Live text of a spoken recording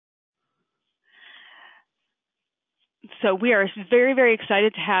So we are very, very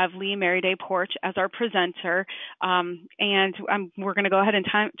excited to have Lee Merryday Porch as our presenter, and we're going to go ahead and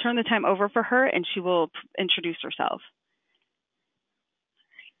turn the time over for her, and she will introduce herself.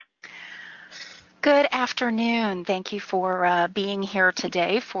 Good afternoon. Thank you for being here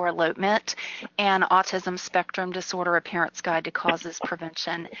today for Elopement and Autism Spectrum Disorder, A Parent's Guide to Causes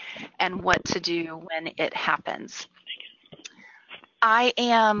Prevention and What to Do When It Happens. I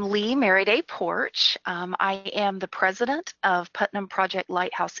am Lee Merryday Porch. I am the president of Putnam Project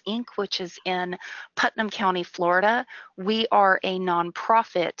Lighthouse, Inc., which is in Putnam County, Florida. We are a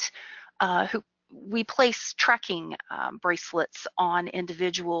nonprofit who we place tracking bracelets on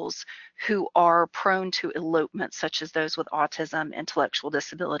individuals who are prone to elopement, such as those with autism, intellectual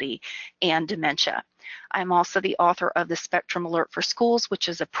disability, and dementia. I'm also the author of the Spectrum Alert for Schools, which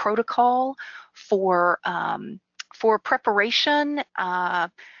is a protocol for preparation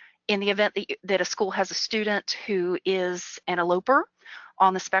in the event that a school has a student who is an eloper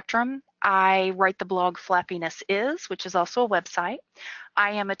on the spectrum. I write the blog Flappiness Is, which is also a website.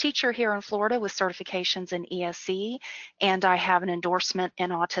 I am a teacher here in Florida with certifications in ESE, and I have an endorsement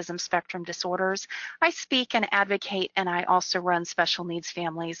in autism spectrum disorders. I speak and advocate, and I also run special needs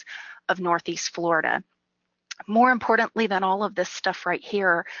families of Northeast Florida. More importantly than all of this stuff right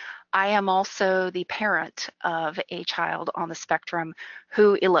here, I am also the parent of a child on the spectrum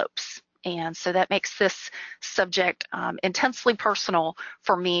who elopes. And so that makes this subject intensely personal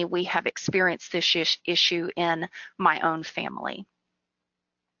for me. We have experienced this issue in my own family.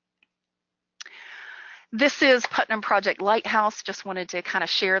 This is Putnam Project Lighthouse. Just wanted to kind of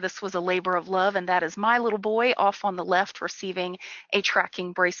share this was a labor of love, and that is my little boy off on the left receiving a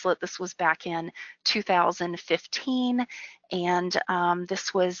tracking bracelet. This was back in 2015, and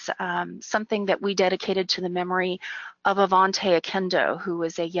this was something that we dedicated to the memory of Avante Akendo, who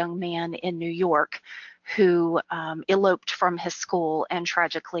was a young man in New York who eloped from his school and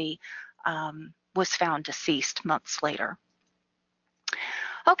tragically was found deceased months later.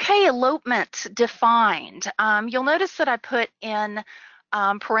 Okay, elopement defined. You'll notice that I put in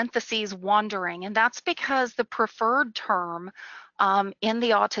parentheses wandering, and that's because the preferred term in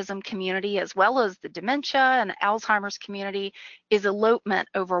the autism community, as well as the dementia and Alzheimer's community, is elopement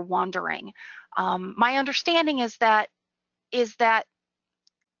over wandering. My understanding is that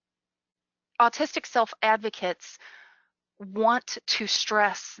autistic self-advocates want to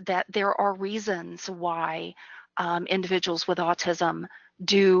stress that there are reasons why individuals with autism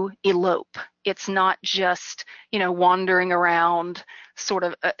do elope. It's not just, wandering around sort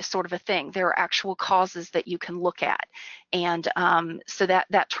of a thing. There are actual causes that you can look at, and so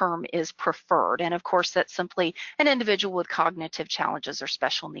that term is preferred. And of course, that's simply an individual with cognitive challenges or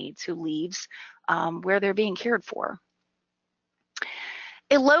special needs who leaves where they're being cared for.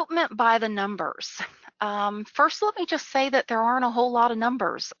 Elopement by the numbers. First, let me just say that there aren't a whole lot of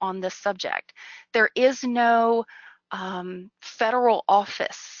numbers on this subject. There is no federal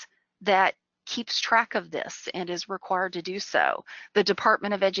office that keeps track of this and is required to do so. The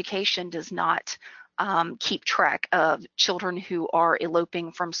Department of Education does not keep track of children who are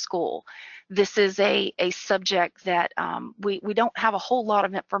eloping from school. This is a subject that we don't have a whole lot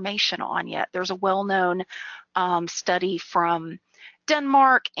of information on yet. There's a well-known study from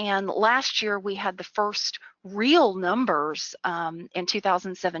Denmark, and last year we had the first real numbers in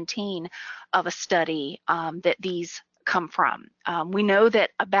 2017 of a study that these come from. We know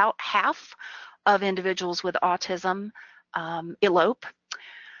that about half of individuals with autism elope.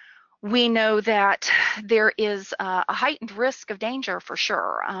 We know that there is a heightened risk of danger for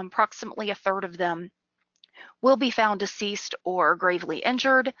sure. Approximately a third of them will be found deceased or gravely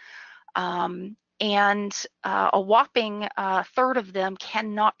injured. And a whopping third of them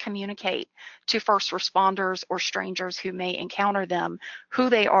cannot communicate to first responders or strangers who may encounter them who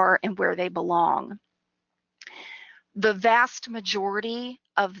they are and where they belong. The vast majority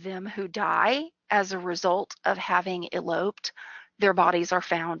of them who die as a result of having eloped, their bodies are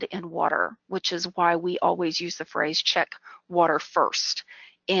found in water, which is why we always use the phrase check water first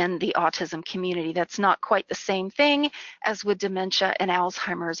in the autism community. That's not quite the same thing as with dementia and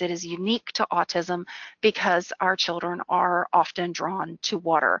Alzheimer's. It is unique to autism because our children are often drawn to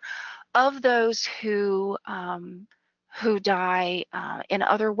water. Of those who die in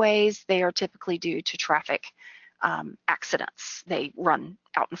other ways, they are typically due to traffic accidents. They run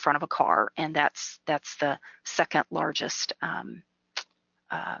out in front of a car, and that's the second largest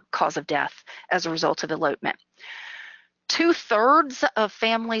cause of death as a result of elopement. 2/3 of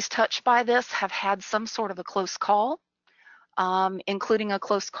families touched by this have had some sort of a close call, including a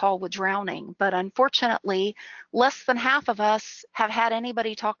close call with drowning. But unfortunately, less than half of us have had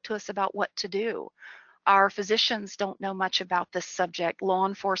anybody talk to us about what to do. Our physicians don't know much about this subject. Law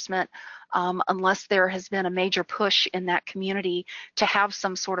enforcement, unless there has been a major push in that community to have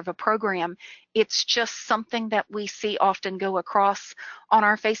some sort of a program, it's just something that we see often go across on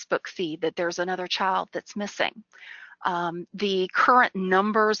our Facebook feed, that there's another child that's missing. The current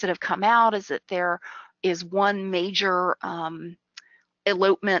numbers that have come out is that there is one major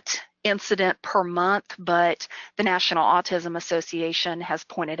elopement incident per month, but the National Autism Association has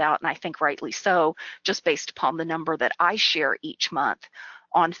pointed out, and I think rightly so, just based upon the number that I share each month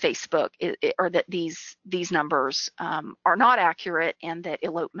on Facebook, or that these numbers are not accurate, and that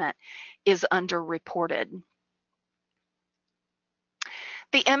elopement is underreported.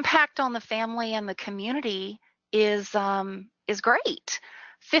 The impact on the family and the community is great.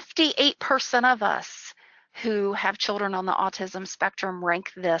 58% of us who have children on the autism spectrum rank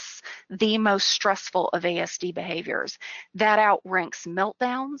this the most stressful of ASD behaviors. That outranks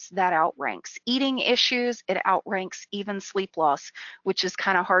meltdowns, that outranks eating issues, it outranks even sleep loss, which is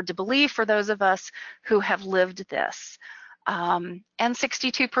kind of hard to believe for those of us who have lived this. And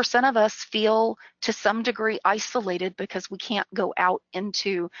 62% of us feel to some degree isolated because we can't go out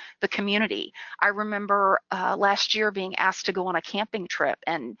into the community. I remember last year being asked to go on a camping trip,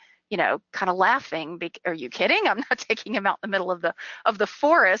 and kind of laughing. Are you kidding? I'm not taking him out in the middle of the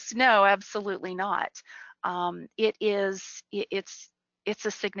forest. No, absolutely not. It's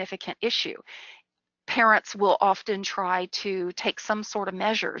a significant issue. Parents will often try to take some sort of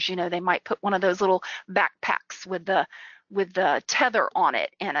measures. They might put one of those little backpacks with the tether on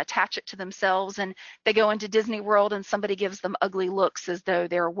it and attach it to themselves, and they go into Disney World and somebody gives them ugly looks as though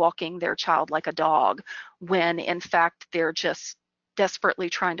they're walking their child like a dog, when in fact they're just desperately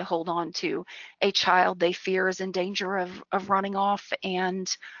trying to hold on to a child they fear is in danger of running off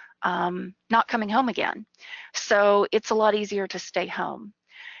and not coming home again. So it's a lot easier to stay home.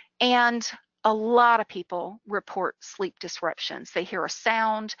 And a lot of people report sleep disruptions. They hear a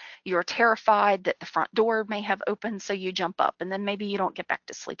sound, you're terrified that the front door may have opened, so you jump up, and then maybe you don't get back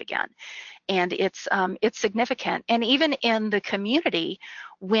to sleep again. And it's significant. And even in the community,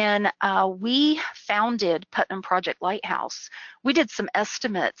 when we founded Putnam Project Lighthouse, we did some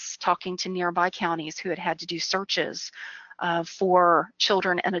estimates talking to nearby counties who had to do searches for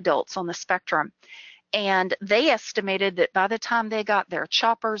children and adults on the spectrum. And they estimated that by the time they got their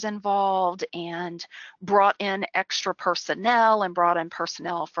choppers involved and brought in extra personnel and brought in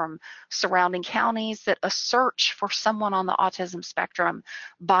personnel from surrounding counties, that a search for someone on the autism spectrum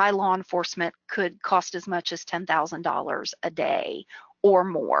by law enforcement could cost as much as $10,000 a day or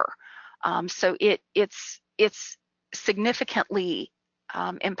more. So it's significantly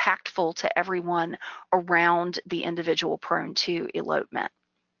impactful to everyone around the individual prone to elopement.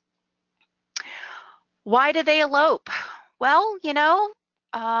 Why do they elope? Well,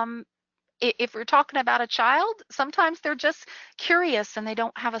 if we're talking about a child, sometimes they're just curious and they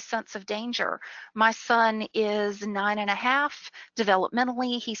don't have a sense of danger. My son is 9.5.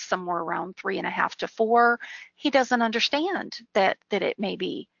 Developmentally, he's somewhere around 3.5 to 4. He doesn't understand that it may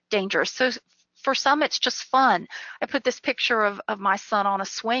be dangerous. So for some, it's just fun. I put this picture of my son on a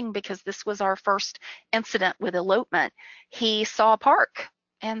swing because this was our first incident with elopement. He saw a park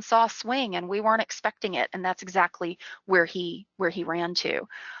and saw a swing, and we weren't expecting it, and that's exactly where he ran to.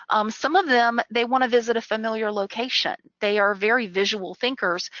 Some of them, they want to visit a familiar location. They are very visual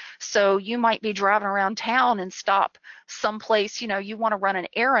thinkers, so you might be driving around town and stop someplace, you want to run an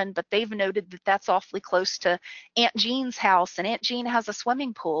errand, but they've noted that that's awfully close to Aunt Jean's house, and Aunt Jean has a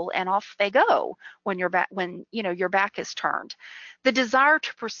swimming pool, and off they go when your back is turned. The desire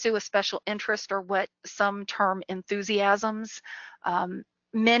to pursue a special interest, or what some term enthusiasms.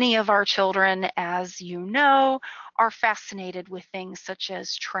 Many of our children, as you know, are fascinated with things such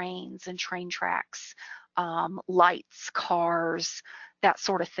as trains and train tracks, lights, cars, that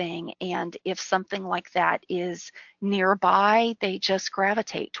sort of thing. And if something like that is nearby, they just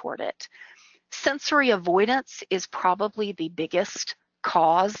gravitate toward it. Sensory avoidance is probably the biggest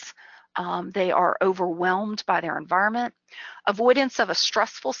cause. They are overwhelmed by their environment. Avoidance of a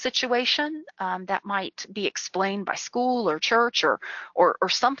stressful situation that might be explained by school or church or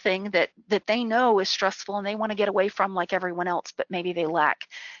something that they know is stressful and they want to get away from like everyone else, but maybe they lack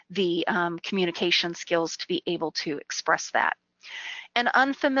the communication skills to be able to express that. An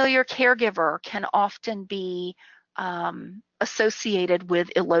unfamiliar caregiver can often be associated with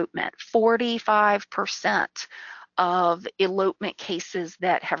elopement. 45% of elopement cases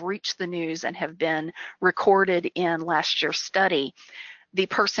that have reached the news and have been recorded in last year's study, the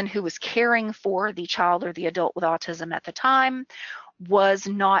person who was caring for the child or the adult with autism at the time was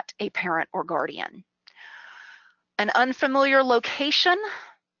not a parent or guardian. An unfamiliar location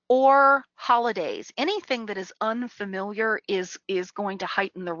or holidays. Anything that is unfamiliar is going to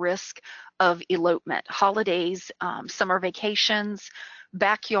heighten the risk of elopement. Holidays, summer vacations,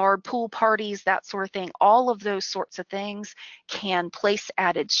 backyard pool parties, that sort of thing. All of those sorts of things can place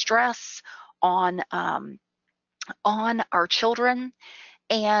added stress on our children.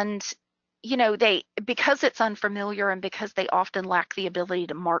 And because it's unfamiliar and because they often lack the ability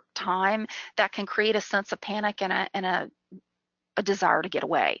to mark time, that can create a sense of panic and a desire to get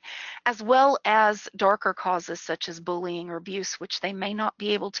away, as well as darker causes such as bullying or abuse, which they may not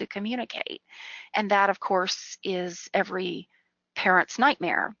be able to communicate. And that, of course, is every parent's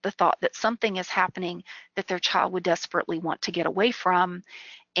nightmare, the thought that something is happening that their child would desperately want to get away from,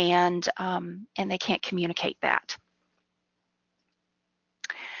 and they can't communicate that.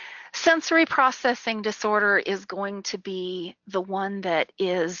 Sensory processing disorder is going to be the one that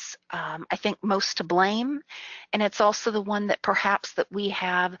is, I think, most to blame, and it's also the one that perhaps that we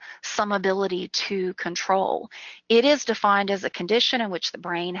have some ability to control. It is defined as a condition in which the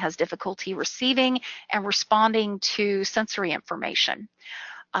brain has difficulty receiving and responding to sensory information.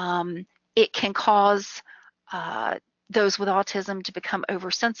 It can cause those with autism to become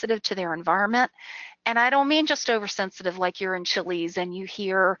oversensitive to their environment. And I don't mean just oversensitive like you're in Chili's and you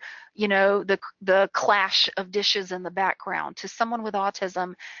hear, the clash of dishes in the background. To someone with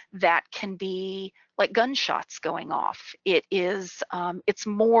autism, that can be like gunshots going off. It's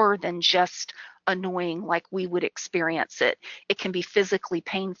more than just annoying like we would experience it. It can be physically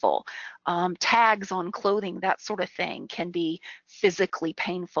painful. Tags on clothing, that sort of thing, can be physically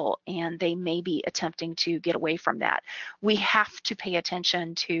painful, and they may be attempting to get away from that. We have to pay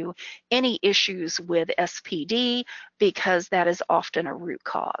attention to any issues with SPD because that is often a root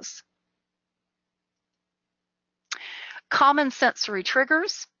cause. Common sensory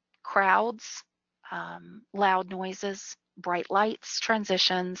triggers: crowds, loud noises, bright lights,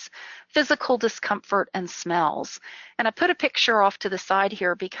 transitions, physical discomfort, and smells. And I put a picture off to the side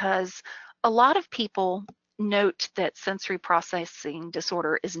here because a lot of people note that sensory processing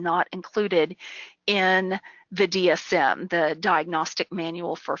disorder is not included in the DSM, the Diagnostic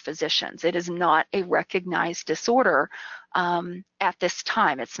Manual for Physicians. It is not a recognized disorder at this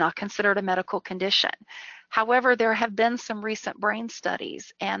time. It's not considered a medical condition. However, there have been some recent brain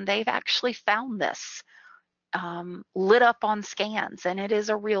studies, and they've actually found this lit up on scans, and it is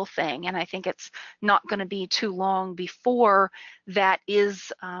a real thing. And I think it's not going to be too long before that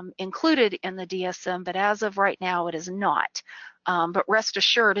is included in the DSM, but as of right now, it is not. But rest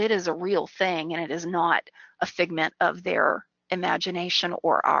assured, it is a real thing, and it is not a figment of their imagination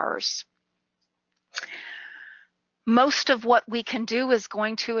or ours. Most of what we can do is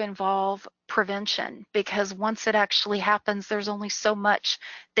going to involve prevention, because once it actually happens, there's only so much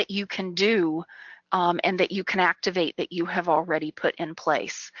that you can do and that you can activate that you have already put in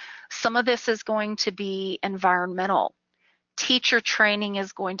place. Some of this is going to be environmental. Teacher training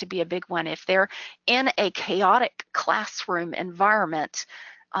is going to be a big one. If they're in a chaotic classroom environment,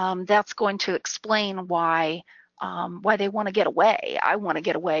 that's going to explain why they want to get away. I want to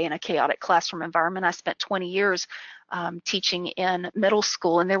get away in a chaotic classroom environment. I spent 20 years teaching in middle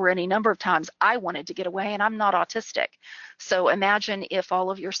school, and there were any number of times I wanted to get away, and I'm not autistic. So imagine if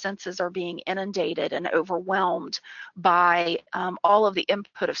all of your senses are being inundated and overwhelmed by all of the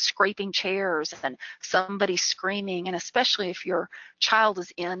input of scraping chairs and somebody screaming, and especially if your child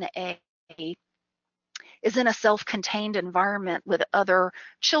is in a self-contained environment with other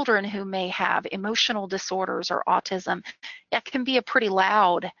children who may have emotional disorders or autism. That can be a pretty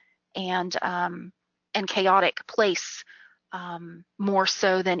loud and chaotic place, more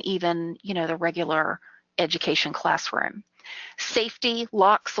so than even the regular education classroom. Safety,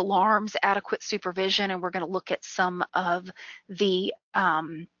 locks, alarms, adequate supervision, and we're going to look at some of the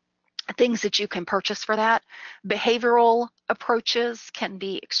things that you can purchase for that. Behavioral approaches can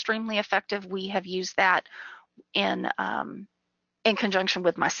be extremely effective. We have used that in conjunction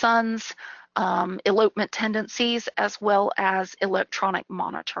with my sons. Elopement tendencies, as well as electronic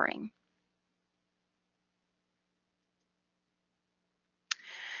monitoring.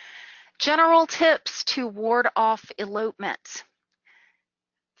 General tips to ward off elopement.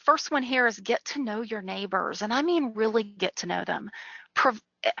 First one here is get to know your neighbors, and I mean really get to know them.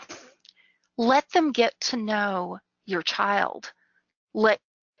 Let them get to know your child. Let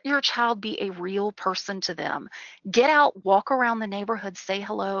your child be a real person to them. Get out, walk around the neighborhood, say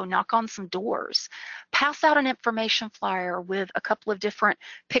hello, knock on some doors. Pass out an information flyer with a couple of different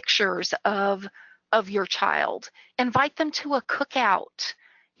pictures of your child. Invite them to a cookout.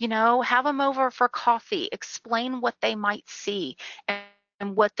 Have them over for coffee. Explain what they might see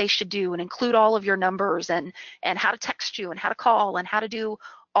and what they should do, and include all of your numbers and how to text you and how to call and how to do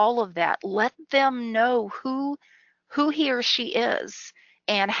all of that. Let them know who he or she is,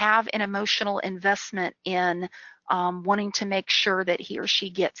 and have an emotional investment in wanting to make sure that he or she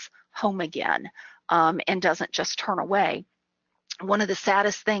gets home again, and doesn't just turn away. One of the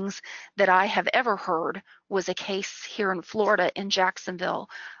saddest things that I have ever heard was a case here in Florida, in Jacksonville,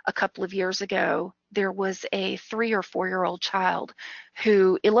 a couple of years ago. There was a 3 or 4-year-old child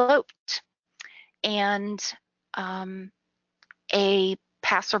who eloped, and um, a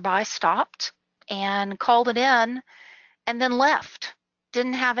passerby stopped and called it in, and then left.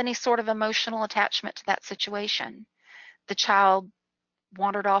 Didn't have any sort of emotional attachment to that situation. The child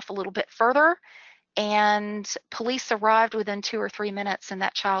wandered off a little bit further, and police arrived within 2 or 3 minutes, and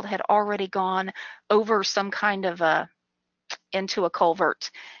that child had already gone over some kind of into a culvert,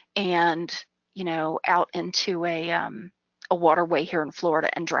 and out into a waterway here in Florida,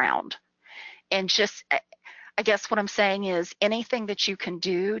 and drowned. And just, I guess what I'm saying is, anything that you can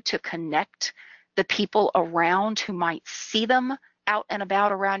do to connect the people around who might see them out and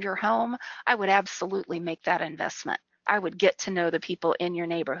about around your home, I would absolutely make that investment. I would get to know the people in your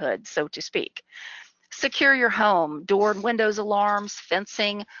neighborhood, so to speak. Secure your home, door and windows alarms,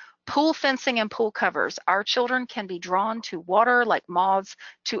 fencing, pool fencing, and pool covers. Our children can be drawn to water like moths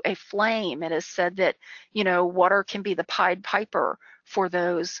to a flame. It is said that, water can be the Pied Piper for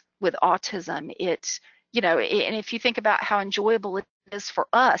those with autism. And if you think about how enjoyable it is for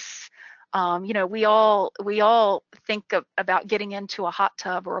us, we all think about getting into a hot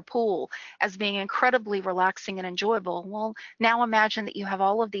tub or a pool as being incredibly relaxing and enjoyable. Well, now imagine that you have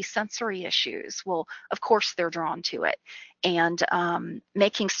all of these sensory issues. Well, of course they're drawn to it. And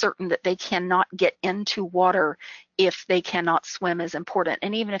making certain that they cannot get into water if they cannot swim is important.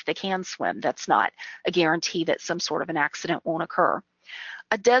 And even if they can swim, that's not a guarantee that some sort of an accident won't occur.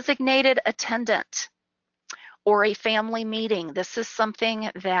 A designated attendant or a family meeting. This is something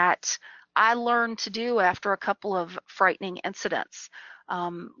that I learned to do after a couple of frightening incidents.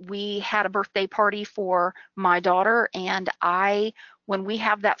 We had a birthday party for my daughter, and when we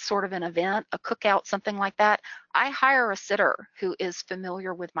have that sort of an event, a cookout, something like that, I hire a sitter who is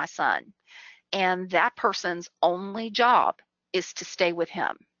familiar with my son. And that person's only job is to stay with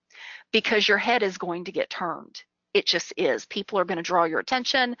him, because your head is going to get turned. It just is. People are going to draw your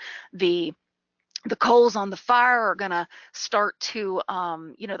attention. The coals on the fire are going to start to,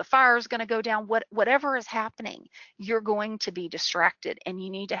 the fire is going to go down. Whatever is happening, you're going to be distracted, and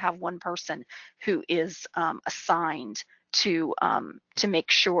you need to have one person who is assigned to make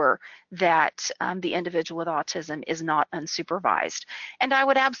sure that the individual with autism is not unsupervised. And I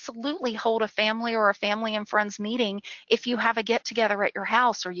would absolutely hold a family or a family and friends meeting if you have a get together at your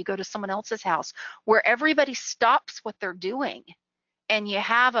house, or you go to someone else's house, where everybody stops what they're doing, and you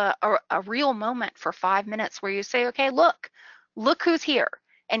have a real moment for 5 minutes where you say, okay, look who's here,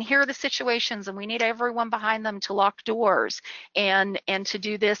 and here are the situations, and we need everyone behind them to lock doors and to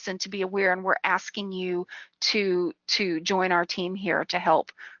do this and to be aware, and we're asking you to join our team here to help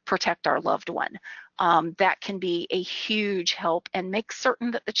protect our loved one. That can be a huge help, and make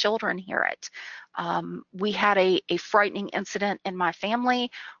certain that the children hear it. We had a frightening incident in my family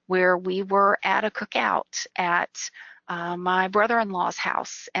where we were at a cookout at my brother-in-law's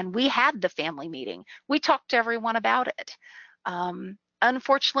house, and we had the family meeting. We talked to everyone about it.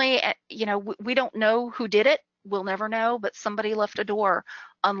 Unfortunately, we don't know who did it. We'll never know, but somebody left a door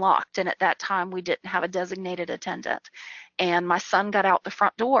unlocked, and at that time we didn't have a designated attendant. And my son got out the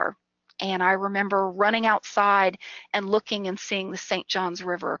front door, and I remember running outside and looking and seeing the St. Johns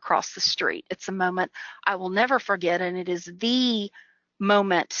River across the street. It's a moment I will never forget, and it is the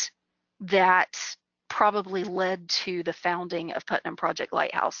moment that probably led to the founding of Putnam Project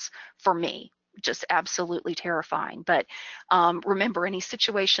Lighthouse for me. Just absolutely terrifying. But remember, any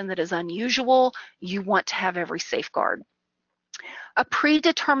situation that is unusual, you want to have every safeguard. A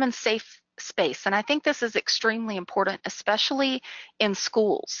predetermined safe space, and I think this is extremely important, especially in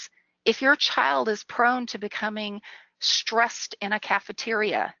schools. If your child is prone to becoming stressed in a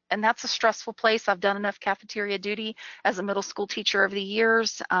cafeteria, and that's a stressful place. I've done enough cafeteria duty as a middle school teacher over the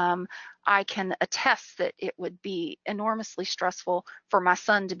years. I can attest that it would be enormously stressful for my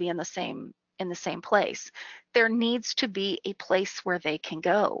son to be in the same place. There needs to be a place where they can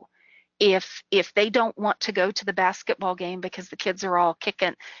go. If they don't want to go to the basketball game because the kids are all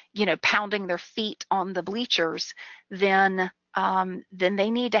kicking, pounding their feet on the bleachers, then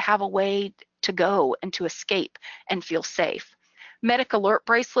they need to have a way to go and to escape and feel safe. Medic alert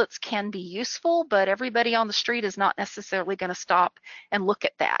bracelets can be useful, but everybody on the street is not necessarily going to stop and look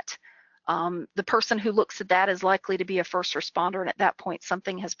at that. The person who looks at that is likely to be a first responder, and at that point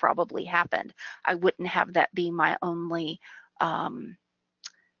something has probably happened. I wouldn't have that be my only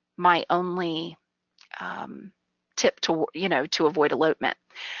my only tip to, to avoid elopement.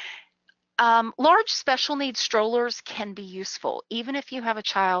 Large special needs strollers can be useful, even if you have a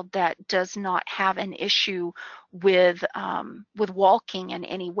child that does not have an issue with walking in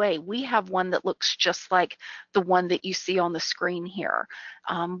any way. We have one that looks just like the one that you see on the screen here.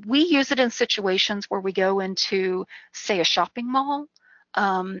 We use it in situations where we go into, say, a shopping mall,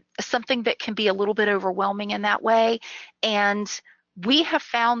 something that can be a little bit overwhelming in that way, and we have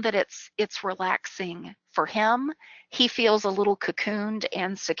found that it's relaxing for him. He feels a little cocooned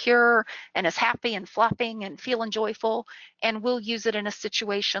and secure and is happy and flapping and feeling joyful, and we'll use it in a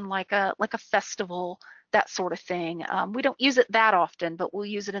situation like a festival, that sort of thing. We don't use it that often, but we'll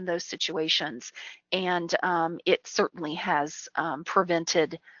use it in those situations, and it certainly has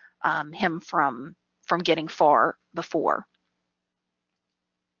prevented him from getting far before.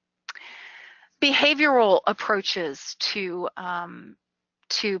 Behavioral approaches to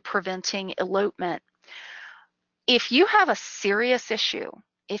preventing elopement. If you have a serious issue,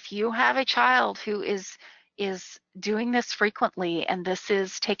 if you have a child who is doing this frequently and this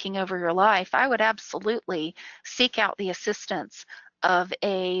is taking over your life, I would absolutely seek out the assistance of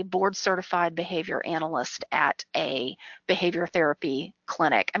a board certified behavior analyst at a behavior therapy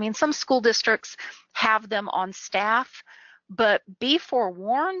clinic. I mean, some school districts have them on staff, but be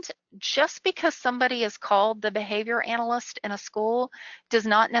forewarned, just because somebody is called the behavior analyst in a school does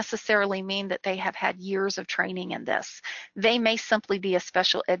not necessarily mean that they have had years of training in this. They may simply be a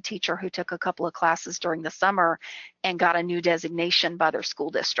special ed teacher who took a couple of classes during the summer and got a new designation by their school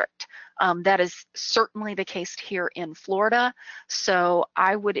district. That is certainly the case here in Florida. So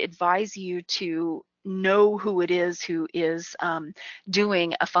I would advise you to know who it is who is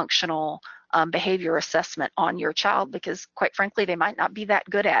doing a functional behavior assessment on your child, because quite frankly, they might not be that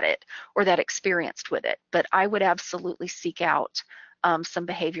good at it or that experienced with it. But I would absolutely seek out some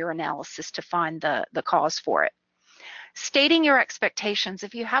behavior analysis to find the cause for it. Stating your expectations.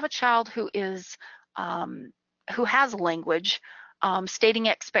 If you have a child who has language, stating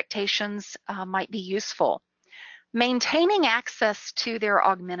expectations might be useful. Maintaining access to their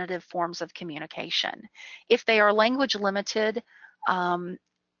augmentative forms of communication. If they are language limited,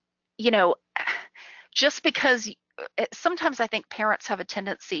 just because sometimes I think parents have a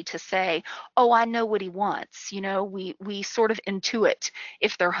tendency to say, oh, I know what he wants. We sort of intuit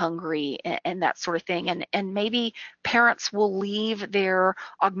if they're hungry and that sort of thing. And maybe parents will leave their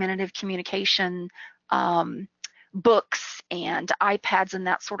augmentative communication books and iPads and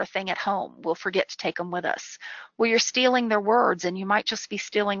that sort of thing at home. We'll forget to take them with us. Well, you're stealing their words, and you might just be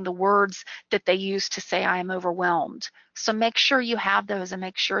stealing the words that they use to say, I am overwhelmed. So make sure you have those, and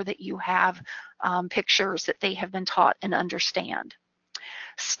make sure that you have pictures that they have been taught and understand.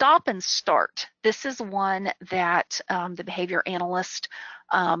 Stop and start. This is one that the behavior analyst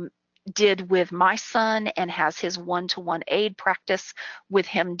did with my son and has his one-to-one aid practice with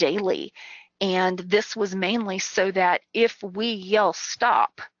him daily. And this was mainly so that if we yell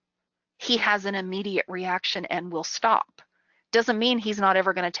stop, he has an immediate reaction and will stop. Doesn't mean he's not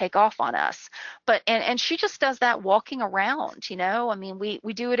ever going to take off on us. But and she just does that walking around, I mean, we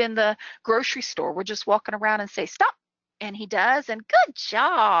do it in the grocery store. We're just walking around and say stop, and he does, and good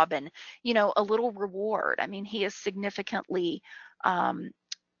job, and a little reward. I mean, he is significantly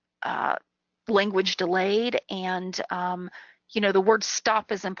language delayed, and the word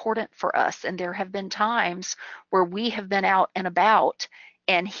stop is important for us. And there have been times where we have been out and about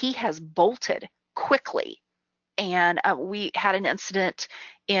and he has bolted quickly. And we had an incident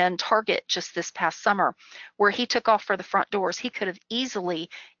in Target just this past summer where he took off for the front doors. He could have easily,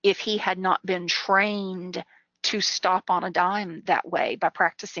 if he had not been trained to stop on a dime that way by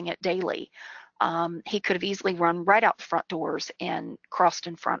practicing it daily, he could have easily run right out the front doors and crossed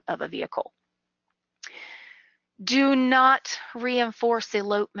in front of a vehicle. Do not reinforce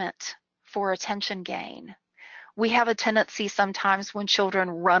elopement for attention gain. We have a tendency sometimes when children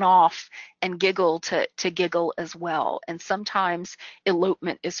run off and giggle to giggle as well. And sometimes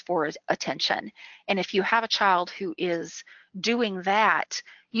elopement is for attention. And if you have a child who is doing that,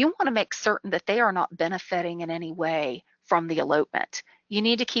 you want to make certain that they are not benefiting in any way from the elopement. You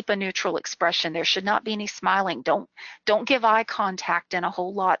need to keep a neutral expression. There should not be any smiling. Don't give eye contact and a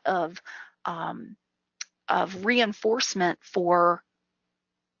whole lot of reinforcement for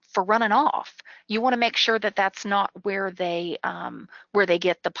running off. You want to make sure that that's not where they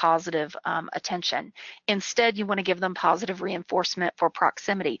get the positive attention. Instead, you want to give them positive reinforcement for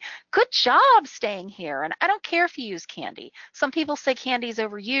proximity. Good job staying here. And I don't care if you use candy. Some people say candy is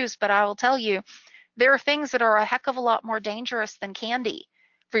overused, but I will tell you, there are things that are a heck of a lot more dangerous than candy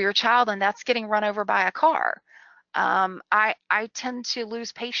for your child, and that's getting run over by a car. I tend to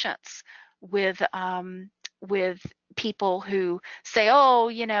lose patience with people who say, oh,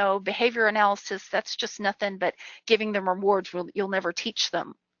 you know, behavior analysis, that's just nothing but giving them rewards. You'll never teach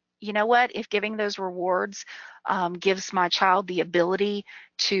them. You know what? If giving those rewards gives my child the ability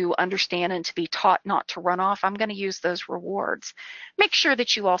to understand and to be taught not to run off, I'm going to use those rewards. Make sure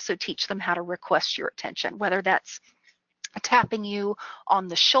that you also teach them how to request your attention, whether that's tapping you on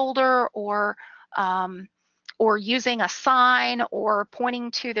the shoulder um, or using a sign or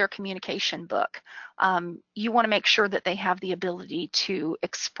pointing to their communication book. You want to make sure that they have the ability to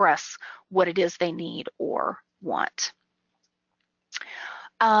express what it is they need or want.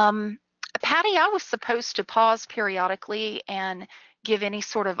 Patty, I was supposed to pause periodically and give any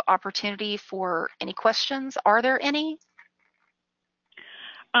sort of opportunity for any questions. Are there any?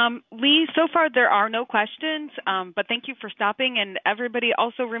 Lee, so far there are no questions, but thank you for stopping. And everybody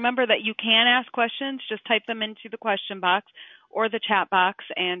also remember that you can ask questions. Just type them into the question box or the chat box,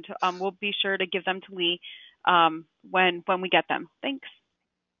 and we'll be sure to give them to Lee when we get them. Thanks.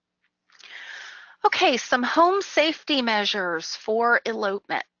 Okay, some home safety measures for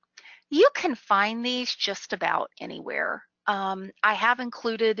elopement. You can find these just about anywhere. I have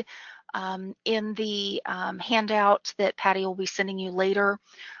included in the handout that Patty will be sending you later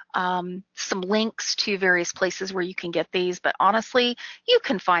some links to various places where you can get these, but honestly, you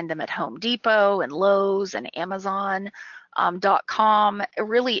can find them at Home Depot and Lowe's and Amazon.com.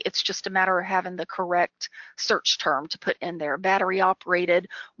 Really, it's just a matter of having the correct search term to put in there. Battery operated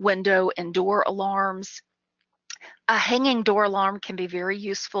window and door alarms. A hanging door alarm can be very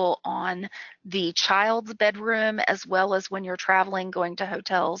useful on the child's bedroom as well as when you're traveling, going to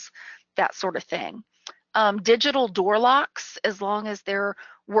hotels, that sort of thing. Digital door locks, as long as they're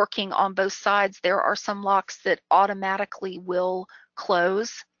working on both sides, there are some locks that automatically will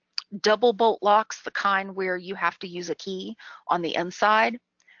close. Double bolt locks, the kind where you have to use a key on the inside.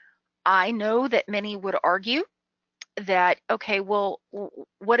 I know that many would argue that, okay, well,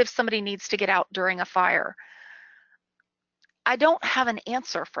 what if somebody needs to get out during a fire? I don't have an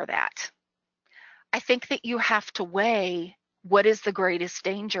answer for that. I think that you have to weigh what is the greatest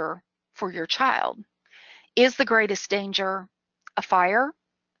danger for your child. Is the greatest danger a fire,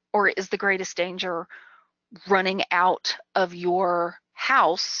 or is the greatest danger running out of your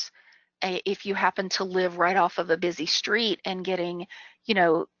house if you happen to live right off of a busy street and getting, you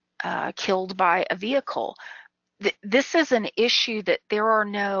know, killed by a vehicle? This is an issue that there are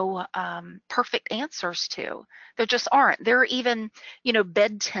no perfect answers to. There just aren't. There are even, you know,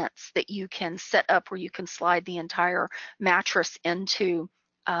 bed tents that you can set up where you can slide the entire mattress into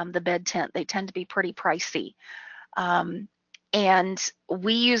the bed tent. They tend to be pretty pricey. And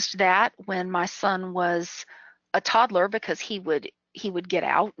we used that when my son was a toddler because he would get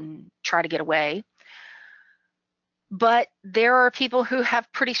out and try to get away. But there are people who have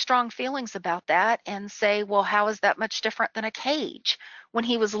pretty strong feelings about that and say, well, how is that much different than a cage? When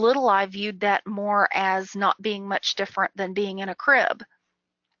he was little, I viewed that more as not being much different than being in a crib.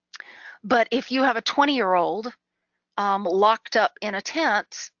 But if you have a 20-year-old locked up in a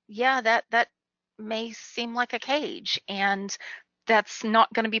tent, yeah, that may seem like a cage, and that's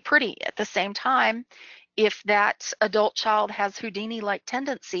not going to be pretty. At the same time, if that adult child has Houdini-like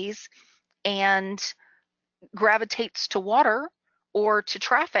tendencies and gravitates to water or to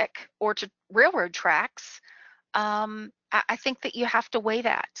traffic or to railroad tracks, I think that you have to weigh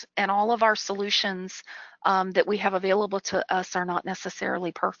that. And all of our solutions that we have available to us are not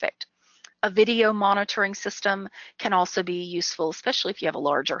necessarily perfect. A video monitoring system can also be useful, especially if you have a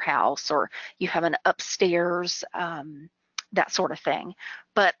larger house or you have an upstairs, that sort of thing.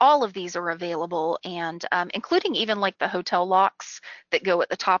 But all of these are available, and including even like the hotel locks that go at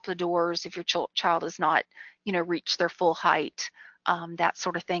the top of the doors if your child has not, you know, reached their full height, that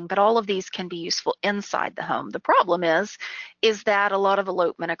sort of thing. But all of these can be useful inside the home. The problem is that a lot of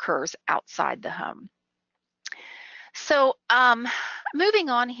elopement occurs outside the home. So moving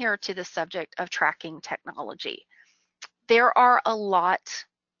on here to the subject of tracking technology. There are a lot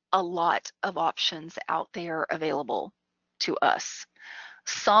of options out there available to us.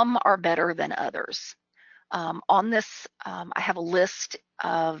 Some are better than others. On this, I have a list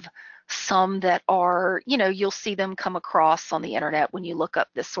of some that are, you know, you'll see them come across on the internet when you look up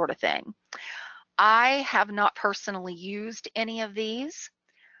this sort of thing. I have not personally used any of these.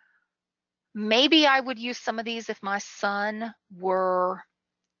 Maybe I would use some of these if my son were,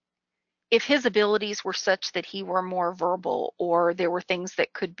 if his abilities were such that he were more verbal or there were things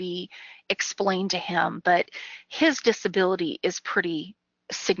that could be explained to him, but his disability is pretty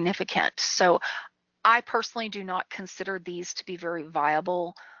significant. So I personally do not consider these to be very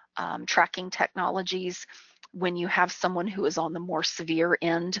viable tracking technologies. when you have someone who is on the more severe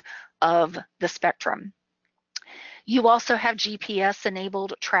end of the spectrum. You also have GPS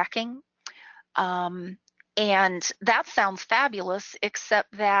enabled tracking. And that sounds fabulous,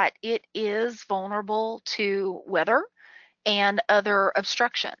 except that it is vulnerable to weather and other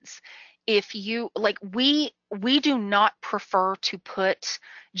obstructions. If you like, we do not prefer to put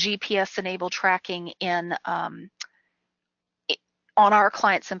GPS enabled tracking in on our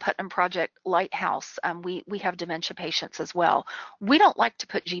clients in Putnam Project Lighthouse. We have dementia patients as well. We don't like to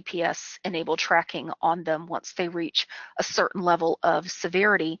put GPS enabled tracking on them once they reach a certain level of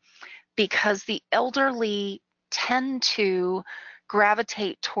severity, because the elderly tend to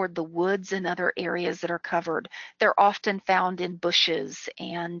gravitate toward the woods and other areas that are covered. They're often found in bushes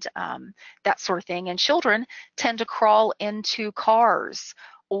and that sort of thing. And children tend to crawl into cars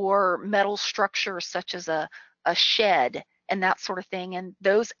or metal structures such as a shed and that sort of thing. And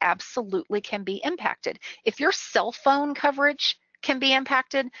those absolutely can be impacted. If your cell phone coverage can be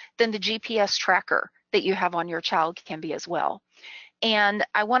impacted, then the GPS tracker that you have on your child can be as well. And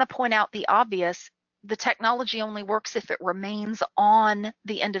I want to point out the obvious: the technology only works if it remains on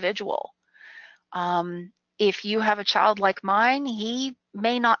the individual. If you have a child like mine, he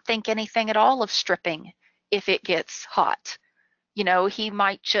may not think anything at all of stripping if it gets hot. You know, he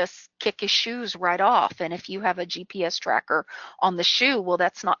might just kick his shoes right off. And if you have a GPS tracker on the shoe, well,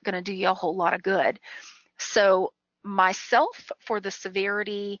 that's not going to do you a whole lot of good. So myself, for the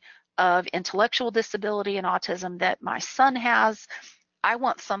severity of intellectual disability and autism that my son has, I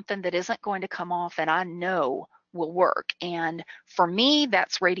want something that isn't going to come off and I know will work. And for me,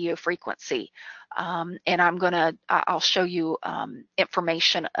 that's radio frequency. And I'll show you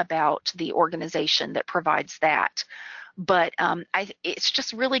information about the organization that provides that. But it's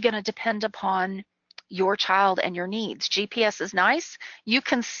just really going to depend upon your child and your needs. GPS is nice. You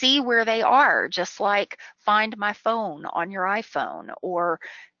can see where they are, just like Find My Phone on your iPhone or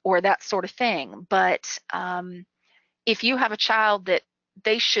that sort of thing. But if you have a child that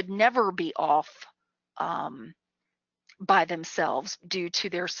they should never be off by themselves due to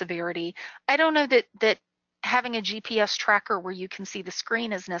their severity, I don't know that having a GPS tracker where you can see the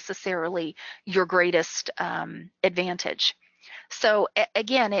screen is necessarily your greatest advantage. So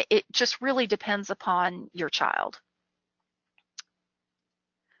again, it just really depends upon your child.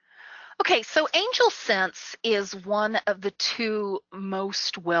 Okay, so Angel Sense is one of the two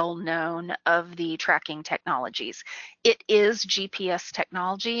most well-known of the tracking technologies. It is GPS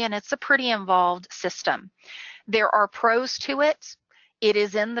technology, and it's a pretty involved system. There are pros to it. It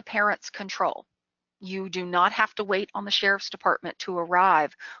is in the parent's control. You do not have to wait on the sheriff's department to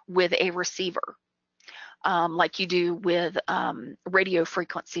arrive with a receiver like you do with radio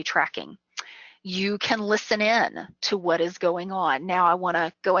frequency tracking. You can listen in to what is going on. Now, I want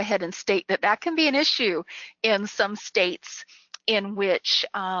to go ahead and state that that can be an issue in some states in which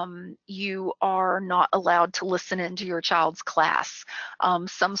you are not allowed to listen into your child's class.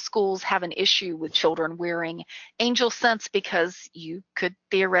 Some schools have an issue with children wearing Angel Sense because you could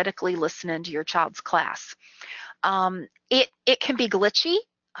theoretically listen into your child's class. It can be glitchy.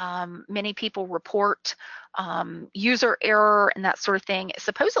 Many people report user error and that sort of thing.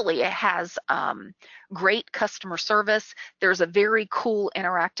 Supposedly it has great customer service. There's a very cool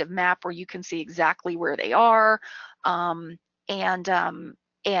interactive map where you can see exactly where they are, and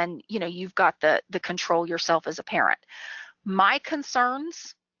you know, you've got the control yourself as a parent. My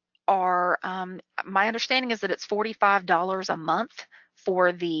concerns are, my understanding is that it's $45 a month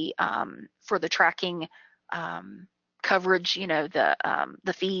for the tracking coverage, you know,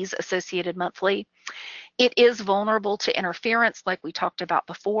 the fees associated monthly. It is vulnerable to interference, like we talked about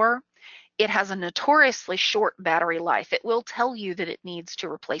before. It has a notoriously short battery life. It will tell you that it needs to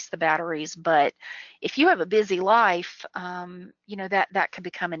replace the batteries, but if you have a busy life, you know, that could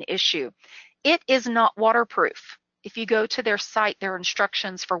become an issue. It is not waterproof. If you go to their site, there are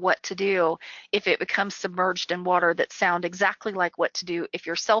instructions for what to do if it becomes submerged in water that sound exactly like what to do if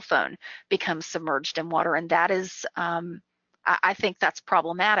your cell phone becomes submerged in water. And that is, I think that's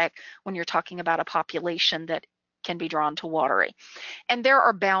problematic when you're talking about a population that can be drawn to watery. And there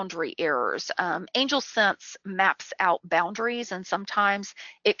are boundary errors. Angel Sense maps out boundaries, and sometimes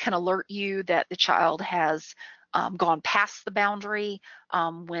it can alert you that the child has gone past the boundary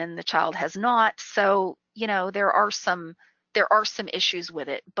when the child has not. So, you know, there are some issues with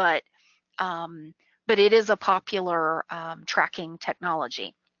it, but it is a popular tracking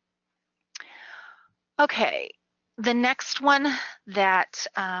technology. Okay, the next one that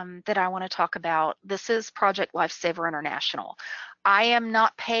I want to talk about, this is Project Lifesaver International. I am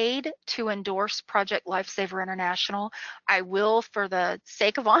not paid to endorse Project Lifesaver International. I will, for the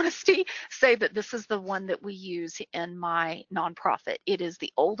sake of honesty, say that this is the one that we use in my nonprofit. It is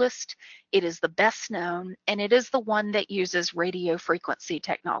the oldest, it is the best known, and it is the one that uses radio frequency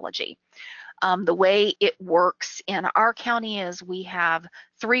technology. The way it works in our county is we have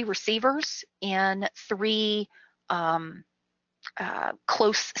 3 receivers in 3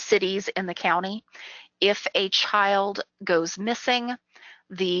 close cities in the county. If a child goes missing,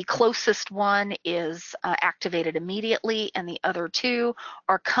 the closest one is activated immediately, and the other 2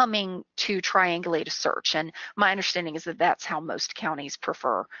 are coming to triangulate a search. And my understanding is that that's how most counties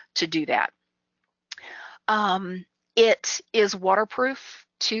prefer to do that. It is waterproof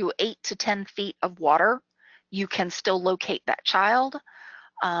to 8 to 10 feet of water. You can still locate that child.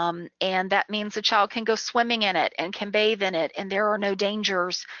 And that means the child can go swimming in it and can bathe in it, and there are no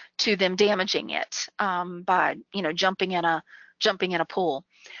dangers to them damaging it by, jumping in a pool.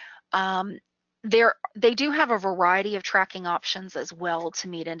 They do have a variety of tracking options as well to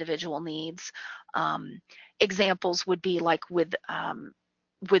meet individual needs. Examples would be like with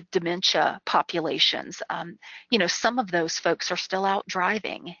dementia populations. Some of those folks are still out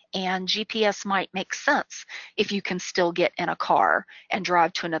driving, and GPS might make sense if you can still get in a car and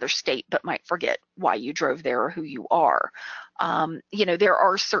drive to another state, but might forget why you drove there or who you are. There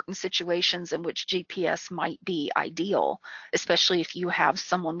are certain situations in which GPS might be ideal, especially if you have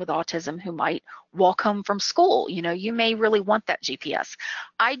someone with autism who might walk home from school. You may really want that GPS.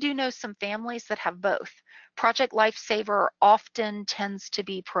 I do know some families that have both. Project Lifesaver often tends to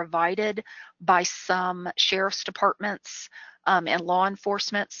be provided by some sheriff's departments and law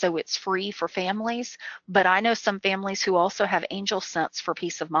enforcement, so it's free for families. But I know some families who also have Angel Sense for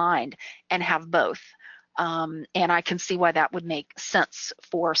peace of mind and have both. And I can see why that would make sense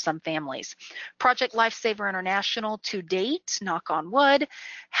for some families. Project Lifesaver International to date, knock on wood,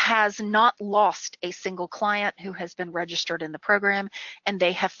 has not lost a single client who has been registered in the program, and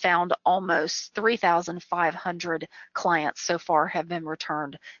they have found almost 3,500 clients so far have been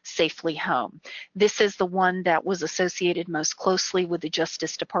returned safely home. This is the one that was associated most closely with the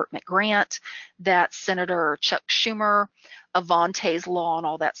Justice Department grant that Senator Chuck Schumer, Avante's Law, and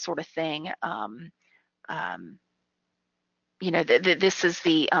all that sort of thing. This is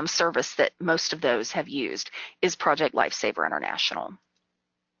the service that most of those have used, is Project Lifesaver International.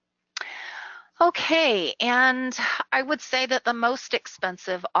 Okay, and I would say that the most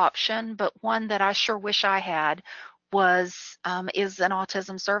expensive option, but one that I sure wish I had, is an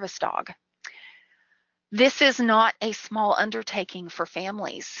autism service dog. This is not a small undertaking for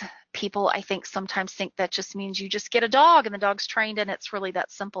families. People, I think, sometimes think that just means you just get a dog and the dog's trained and it's really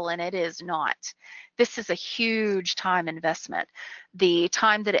that simple, and it is not. This is a huge time investment. The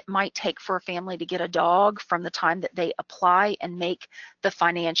time that it might take for a family to get a dog from the time that they apply and make the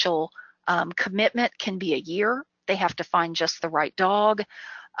financial commitment can be a year. They have to find just the right dog.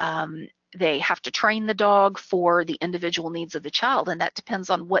 They have to train the dog for the individual needs of the child, and that depends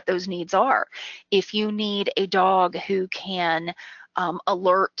on what those needs are. If you need a dog who can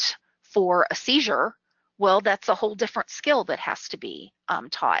alert for a seizure, well, that's a whole different skill that has to be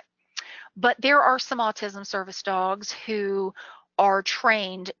taught. But there are some autism service dogs who are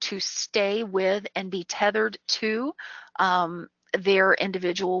trained to stay with and be tethered to their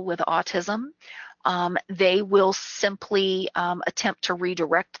individual with autism. They will simply attempt to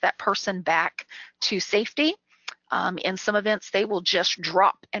redirect that person back to safety. In some events, they will just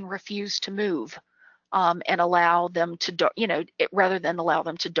drop and refuse to move and allow them to, rather than allow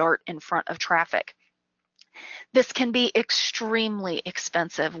them to dart in front of traffic. This can be extremely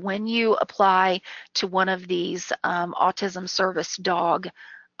expensive. When you apply to one of these autism service dog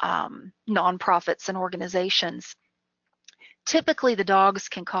nonprofits and organizations, typically the dogs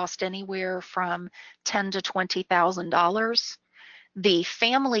can cost anywhere from $10,000 to $20,000. The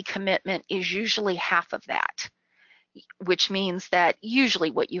family commitment is usually half of that, which means that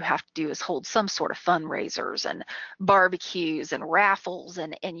usually what you have to do is hold some sort of fundraisers and barbecues and raffles,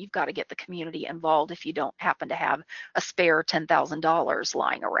 and you've got to get the community involved if you don't happen to have a spare $10,000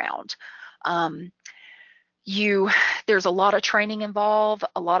 lying around. There's a lot of training involved.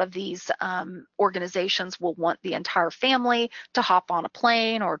 A lot of these organizations will want the entire family to hop on a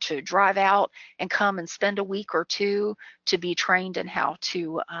plane or to drive out and come and spend a week or two to be trained in how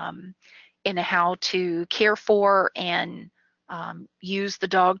to care for and use the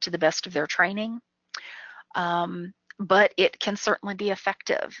dog to the best of their training. But it can certainly be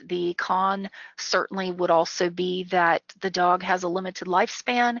effective. The con certainly would also be that the dog has a limited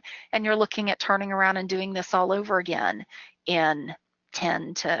lifespan, and you're looking at turning around and doing this all over again in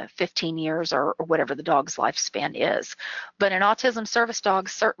 10 to 15 years or whatever the dog's lifespan is. But an autism service dog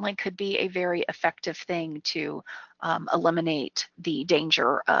certainly could be a very effective thing to eliminate the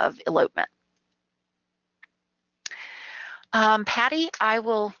danger of elopement. Patty, I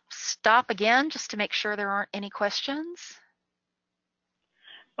will stop again just to make sure there aren't any questions.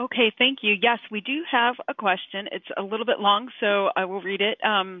 Okay, thank you. Yes, we do have a question. It's a little bit long, so I will read it.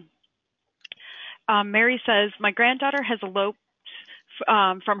 Mary says, my granddaughter has eloped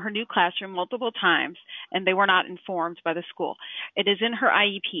from her new classroom multiple times, and they were not informed by the school. It is in her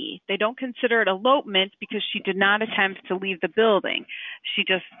IEP. They don't consider it elopement because she did not attempt to leave the building. She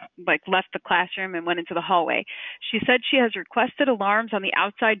just left the classroom and went into the hallway. She said she has requested alarms on the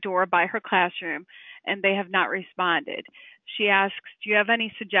outside door by her classroom, and they have not responded. She asks, do you have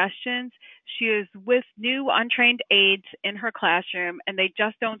any suggestions? She is with new untrained aides in her classroom, and they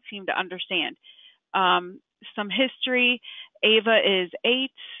just don't seem to understand. Some history. Ava is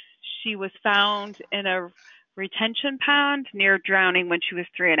 8. She was found in a retention pond near drowning when she was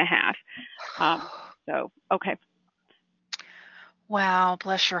 3.5. Okay. Wow,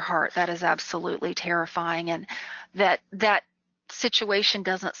 bless your heart. That is absolutely terrifying. And that situation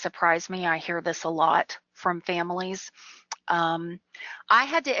doesn't surprise me. I hear this a lot from families. I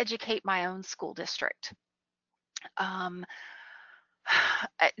had to educate my own school district.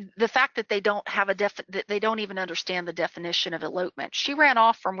 The fact that they don't have that they don't even understand the definition of elopement. She ran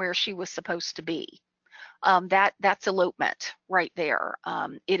off from where she was supposed to be. That's elopement right there.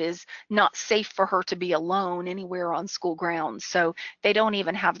 It is not safe for her to be alone anywhere on school grounds. So they don't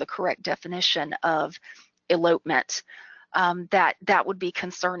even have the correct definition of elopement. That would be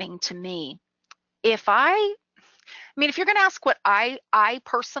concerning to me. I mean, if you're going to ask what I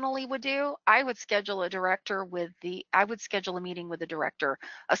personally would do, I would schedule a meeting with the director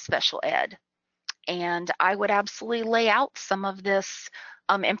of special ed, and I would absolutely lay out some of this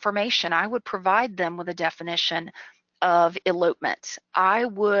information. I would provide them with a definition of elopement. I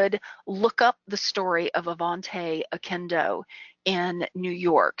would look up the story of Avonte Oquendo in New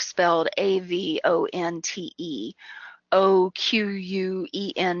York, spelled Avonte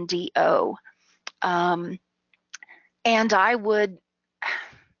Oquendo. And I would,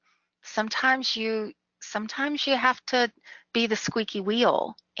 sometimes you have to be the squeaky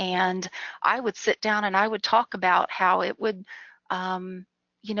wheel, and I would sit down and I would talk about how it would,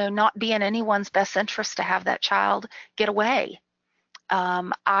 not be in anyone's best interest to have that child get away.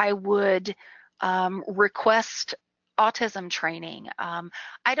 I would request autism training.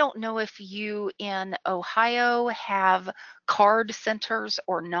 I don't know if you in Ohio have CARD centers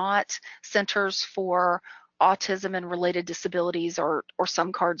or not, Centers for Autism and Related Disabilities, or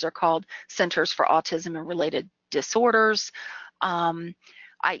some cards are called Centers for Autism and Related Disorders.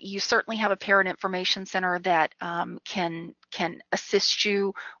 You certainly have a parent information center that can assist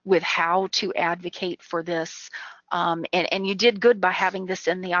you with how to advocate for this. And you did good by having this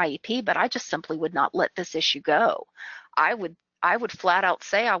in the IEP, but I just simply would not let this issue go. I would flat out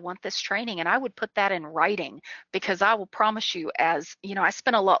say I want this training, and I would put that in writing, because I will promise you, as you know, I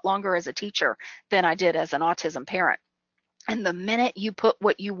spent a lot longer as a teacher than I did as an autism parent. And the minute you put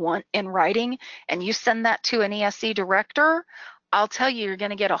what you want in writing and you send that to an ESE director, I'll tell you, you're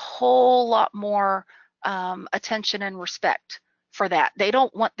going to get a whole lot more attention and respect for that. They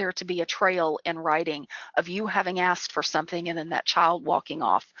don't want there to be a trail in writing of you having asked for something and then that child walking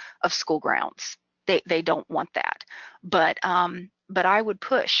off of school grounds. They don't want that. But I would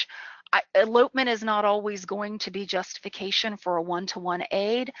push. Elopement is not always going to be justification for a one-to-one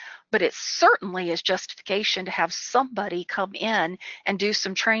aid, but it certainly is justification to have somebody come in and do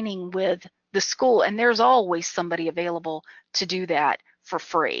some training with the school, and there's always somebody available to do that for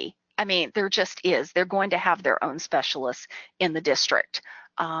free. I mean, there just is. They're going to have their own specialists in the district.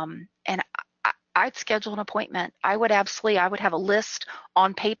 And I'd schedule an appointment. I would have a list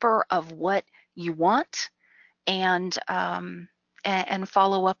on paper of what you want, and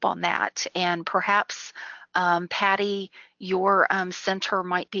follow up on that. And perhaps, Patty, your center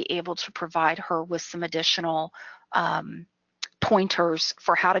might be able to provide her with some additional pointers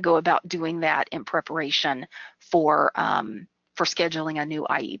for how to go about doing that in preparation for scheduling a new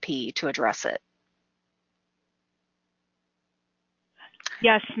IEP to address it.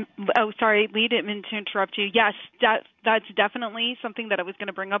 Yes. Oh, sorry, Lee, didn't mean to interrupt you. Yes, that's definitely something that I was going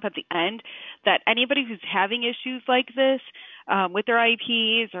to bring up at the end, that anybody who's having issues like this, with their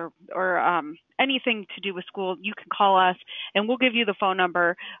IEPs or anything to do with school, you can call us, and we'll give you the phone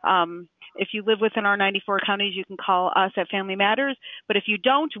number. If you live within our 94 counties, you can call us at Family Matters. But if you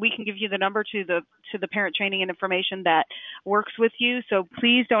don't, we can give you the number to the parent training and information that works with you. So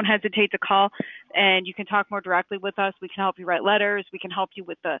please don't hesitate to call, and you can talk more directly with us. We can help you write letters. We can help you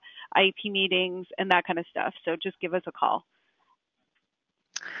with the IEP meetings and that kind of stuff. So just give us a call.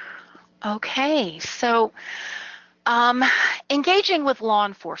 Okay, so engaging with law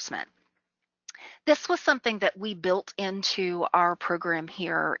enforcement. This was something that we built into our program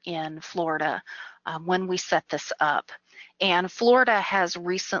here in Florida when we set this up. And Florida has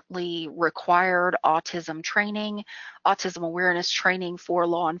recently required autism training, autism awareness training for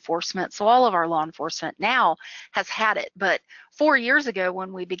law enforcement. So all of our law enforcement now has had it. But 4 years ago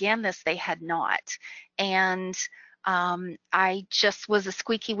when we began this, they had not. And I just was a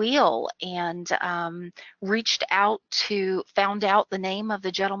squeaky wheel and found out the name of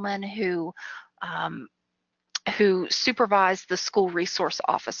the gentleman who supervised the school resource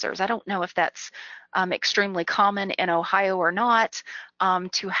officers. I don't know if that's extremely common in Ohio or not,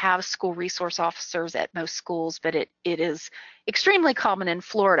 to have school resource officers at most schools, but it is extremely common in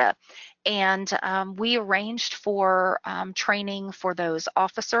Florida. And we arranged for training for those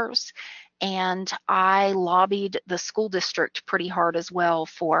officers, and I lobbied the school district pretty hard as well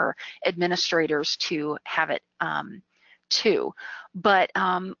for administrators to have it too. But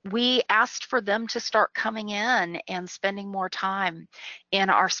we asked for them to start coming in and spending more time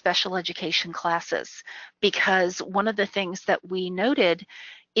in our special education classes, because one of the things that we noted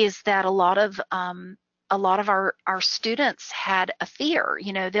is that a lot of our students had a fear.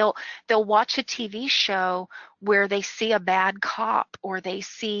 You know, they'll watch a TV show where they see a bad cop, or they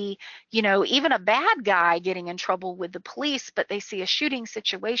see, you know, even a bad guy getting in trouble with the police, but they see a shooting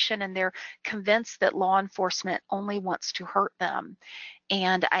situation and they're convinced that law enforcement only wants to hurt them.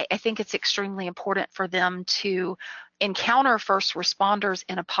 And I think it's extremely important for them to encounter first responders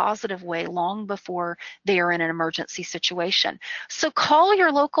in a positive way long before they are in an emergency situation. So call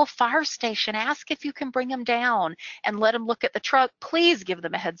your local fire station, ask if you can bring them down and let them look at the truck. Please give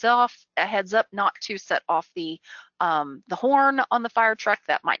them a heads up not to set off the horn on the fire truck.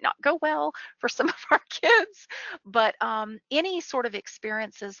 That might not go well for some of our kids, but any sort of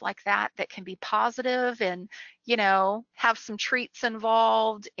experiences like that can be positive and, you know, have some treats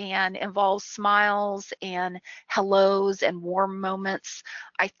involved and involve smiles and hellos and warm moments,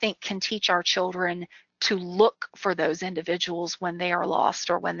 I think can teach our children to look for those individuals when they are lost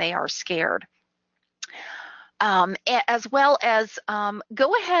or when they are scared. As well as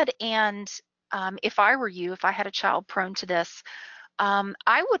go ahead and if I were you, if I had a child prone to this,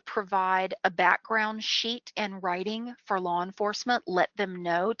 I would provide a background sheet in writing for law enforcement, let them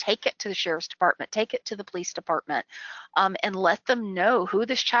know, take it to the sheriff's department, take it to the police department, and let them know who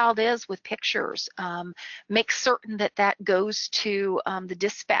this child is with pictures. Make certain that that goes to the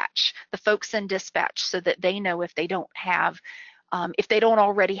dispatch, the folks in dispatch, so that they know if they don't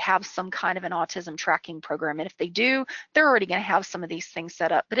already have some kind of an autism tracking program. And if they do, they're already going to have some of these things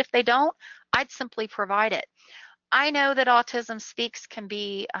set up. But if they don't, I'd simply provide it. I know that Autism Speaks can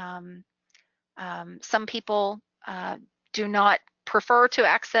be, some people do not prefer to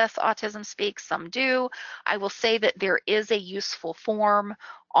access Autism Speaks, some do. I will say that there is a useful form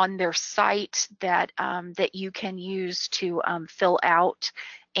on their site that you can use to fill out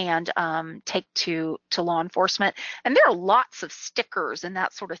and take to law enforcement. And there are lots of stickers and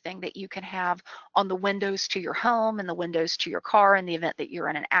that sort of thing that you can have on the windows to your home and the windows to your car in the event that you're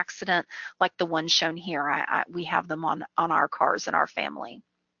in an accident, like the one shown here. We have them on our cars in our family.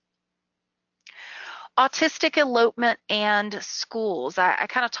 Autistic elopement and schools. I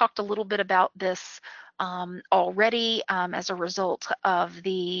kind of talked a little bit about this already as a result of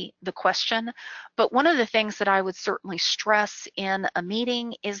the question, but one of the things that I would certainly stress in a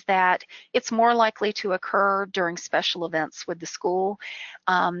meeting is that it's more likely to occur during special events with the school,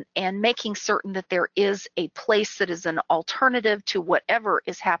 and making certain that there is a place that is an alternative to whatever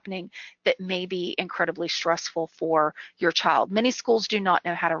is happening that may be incredibly stressful for your child. Many schools do not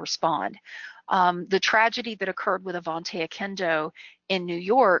know how to respond. The tragedy that occurred with Avante Akendo in New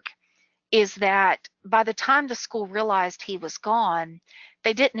York is that by the time the school realized he was gone,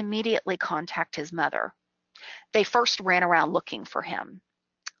 they didn't immediately contact his mother. They first ran around looking for him,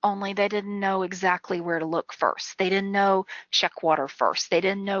 only they didn't know exactly where to look first. They didn't know check water first. They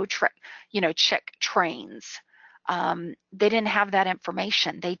didn't know check trains. They didn't have that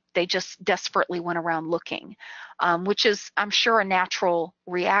information. They just desperately went around looking, which is, I'm sure, a natural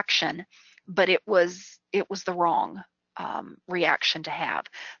reaction, but it was the wrong reaction to have.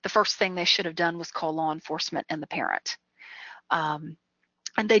 The first thing they should have done was call law enforcement and the parent. And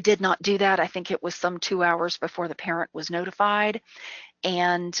they did not do that. I think it was some 2 hours before the parent was notified.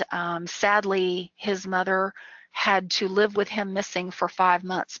 And sadly, his mother had to live with him missing for 5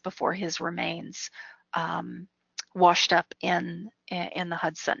 months before his remains washed up in the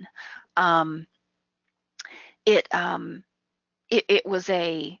Hudson. Um, it, um, it was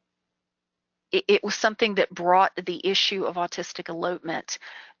it was something that brought the issue of autistic elopement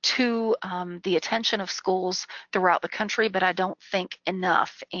to the attention of schools throughout the country, but I don't think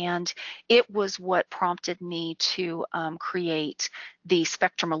enough. And it was what prompted me to create the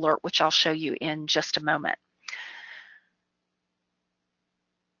Spectrum Alert, which I'll show you in just a moment.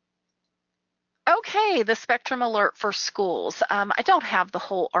 Okay, the Spectrum Alert for schools. I don't have the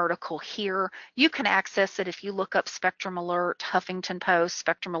whole article here. You can access it if you look up Spectrum Alert, Huffington Post,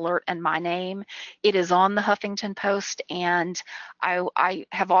 Spectrum Alert, and my name. It is on the Huffington Post, and I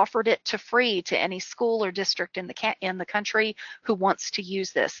have offered it to free to any school or district in the country who wants to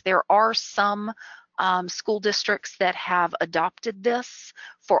use this. There are some school districts that have adopted this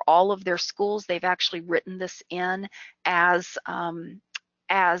for all of their schools. They've actually written this in as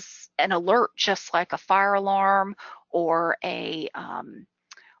an alert, just like a fire alarm or an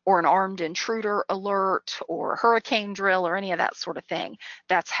armed intruder alert or hurricane drill or any of that sort of thing.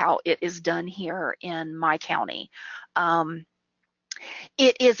 That's how it is done here in my county.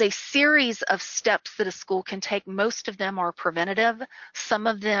 It is a series of steps that a school can take. Most of them are preventative. Some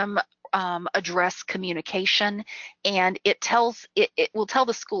of them address communication, and it will tell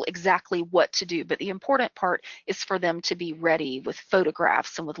the school exactly what to do. But the important part is for them to be ready with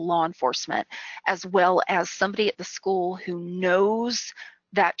photographs and with law enforcement, as well as somebody at the school who knows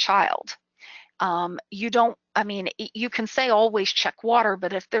that child. You can say always check water,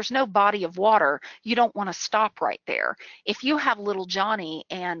 but if there's no body of water, you don't want to stop right there. If you have little Johnny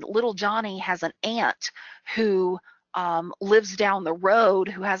and little Johnny has an aunt who lives down the road,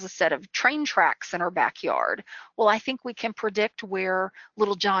 who has a set of train tracks in her backyard, well, I think we can predict where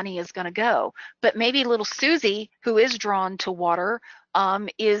little Johnny is going to go. But maybe little Susie, who is drawn to water,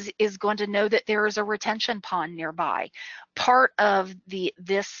 is going to know that there is a retention pond nearby. Part of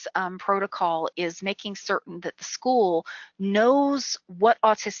this protocol is making certain that the school knows what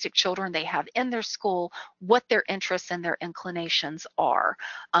autistic children they have in their school, what their interests and their inclinations are.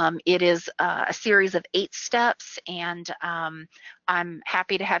 It is a series of 8 steps, and I'm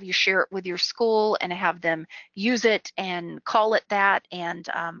happy to have you share it with your school and have them use it and call it that, and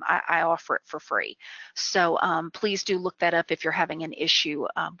I offer it for free. So please do look that up if you're having an issue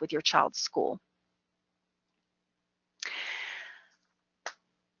with your child's school.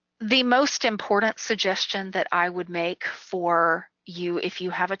 The most important suggestion that I would make for you if you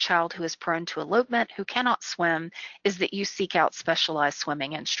have a child who is prone to elopement, who cannot swim, is that you seek out specialized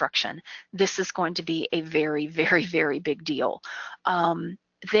swimming instruction. This is going to be a very, very, very big deal.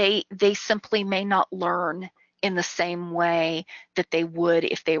 They simply may not learn in the same way that they would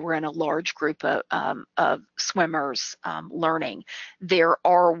if they were in a large group of swimmers learning. There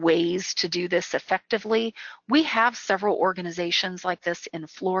are ways to do this effectively. We have several organizations like this in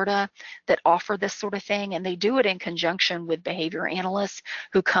Florida that offer this sort of thing, and they do it in conjunction with behavior analysts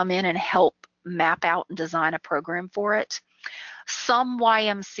who come in and help map out and design a program for it. Some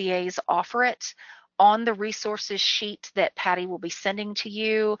YMCAs offer it. On the resources sheet that Patty will be sending to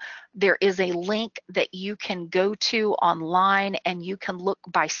you, there is a link that you can go to online, and you can look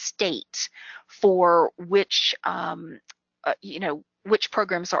by state for which which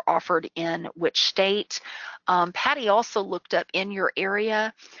programs are offered in which state. Patty also looked up in your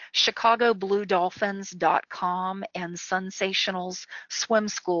area, ChicagoBlueDolphins.com and Sensationals Swim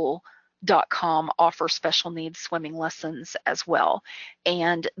School.com offer special needs swimming lessons as well.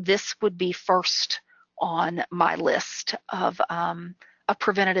 And this would be first on my list of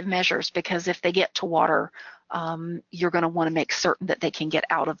preventative measures, because if they get to water, you're going to want to make certain that they can get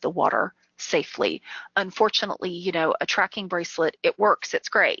out of the water safely. Unfortunately, a tracking bracelet, it works, it's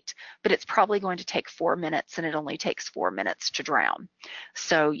great, but it's probably going to take 4 minutes, and it only takes 4 minutes to drown.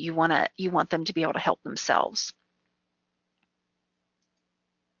 So you want them to be able to help themselves.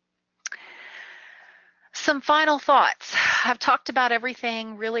 Some final thoughts. I've talked about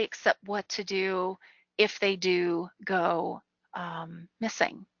everything really except what to do if they do go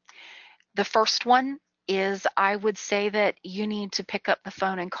missing. The first one is, I would say that you need to pick up the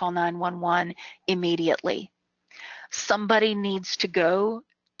phone and call 911 immediately. Somebody needs to go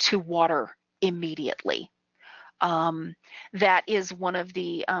to water immediately. That is one of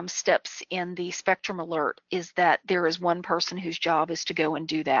the steps in the Spectrum Alert, is that there is one person whose job is to go and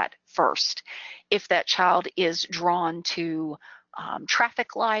do that first. If that child is drawn to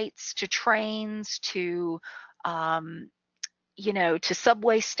traffic lights, to trains, to to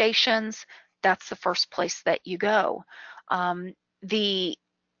subway stations, that's the first place that you go. The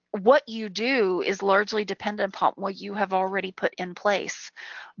What you do is largely dependent upon what you have already put in place,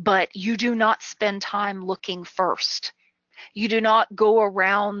 but you do not spend time looking first. You do not go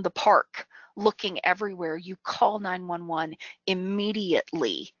around the park looking everywhere. You call 911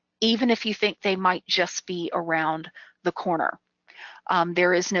 immediately, even if you think they might just be around the corner.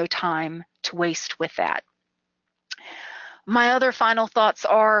 There is no time to waste with that. My other final thoughts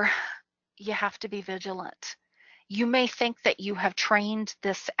are, you have to be vigilant. You may think that you have trained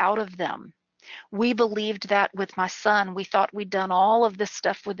this out of them. We believed that with my son. We thought we'd done all of this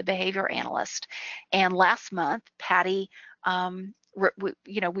stuff with the behavior analyst. And last month, Patty,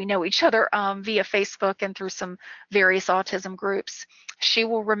 we know each other via Facebook and through some various autism groups. She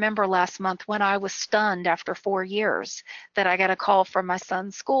will remember last month when I was stunned after 4 years that I got a call from my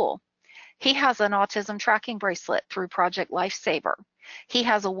son's school. He has an autism tracking bracelet through Project Lifesaver. He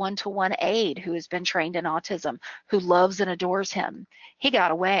has a one-to-one aide who has been trained in autism, who loves and adores him. He got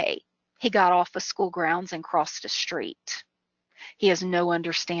away. He got off the school grounds and crossed a street. He has no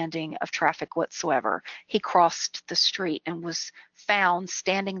understanding of traffic whatsoever. He crossed the street and was found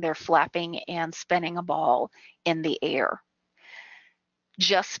standing there flapping and spinning a ball in the air.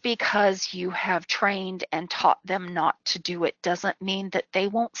 Just because you have trained and taught them not to do it doesn't mean that they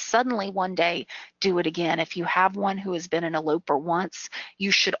won't suddenly one day do it again. If you have one who has been an eloper once, you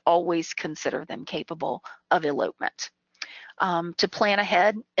should always consider them capable of elopement. To plan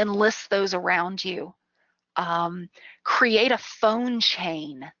ahead, enlist those around you. Create a phone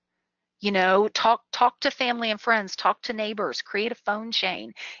chain. Talk to family and friends, talk to neighbors, create a phone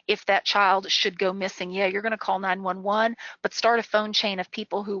chain. If that child should go missing, yeah, you're going to call 911, but start a phone chain of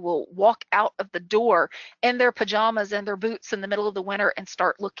people who will walk out of the door in their pajamas and their boots in the middle of the winter and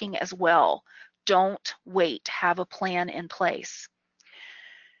start looking as well. Don't wait. Have a plan in place.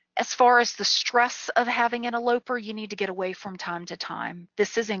 As far as the stress of having an eloper, you need to get away from time to time.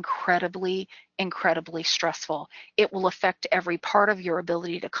 This is incredibly, incredibly stressful. It will affect every part of your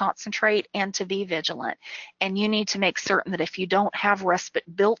ability to concentrate and to be vigilant. And you need to make certain that if you don't have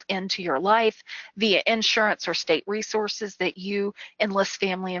respite built into your life via insurance or state resources, that you enlist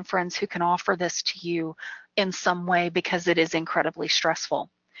family and friends who can offer this to you in some way, because it is incredibly stressful.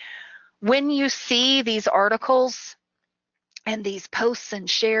 When you see these articles and these posts and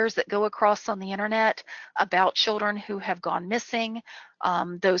shares that go across on the internet about children who have gone missing,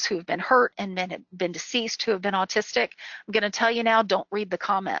 those who have been hurt and been deceased who have been autistic, I'm going to tell you now, don't read the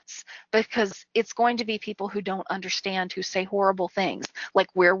comments, because it's going to be people who don't understand who say horrible things like,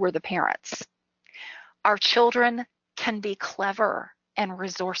 where were the parents? Our children can be clever and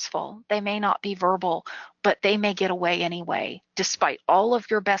resourceful. They may not be verbal, but they may get away anyway, despite all of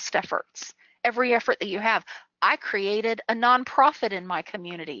your best efforts. Every effort that you have. I created a nonprofit in my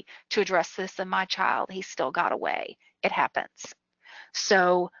community to address this in my child. He still got away. It happens.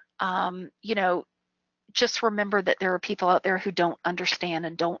 So, just remember that there are people out there who don't understand,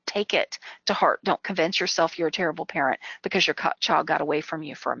 and don't take it to heart. Don't convince yourself you're a terrible parent because your child got away from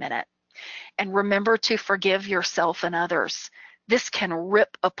you for a minute. And remember to forgive yourself and others. This can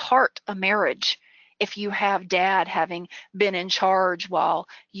rip apart a marriage. If you have dad having been in charge while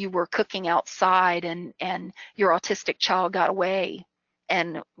you were cooking outside and your autistic child got away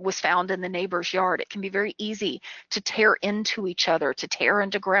and was found in the neighbor's yard, it can be very easy to tear into each other, to tear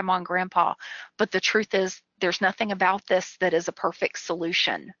into grandma and grandpa. But the truth is, there's nothing about this that is a perfect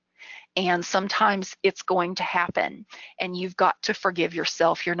solution. And sometimes it's going to happen, and you've got to forgive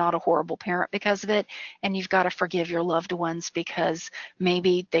yourself. You're not a horrible parent because of it, and you've got to forgive your loved ones because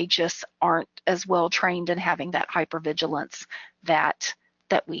maybe they just aren't as well trained in having that hypervigilance that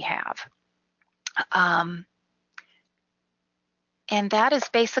we have. And that is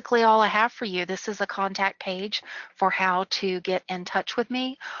basically all I have for you. This is a contact page for how to get in touch with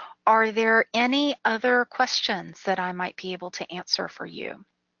me. Are there any other questions that I might be able to answer for you?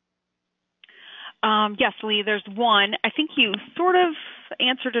 Yes, Lee, there's one. I think you sort of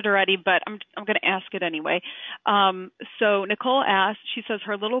answered it already, but I'm going to ask it anyway. So Nicole asked, she says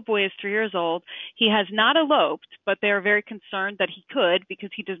her little boy is 3 years old. He has not eloped, but they are very concerned that he could, because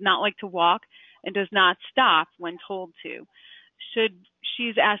he does not like to walk and does not stop when told to.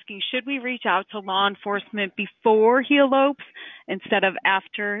 She's asking, should we reach out to law enforcement before he elopes instead of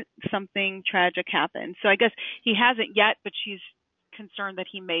after something tragic happens? So I guess he hasn't yet, but she's concerned that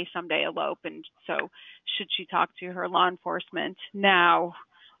he may someday elope, and so should she talk to her law enforcement now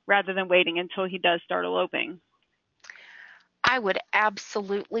rather than waiting until he does start eloping? I would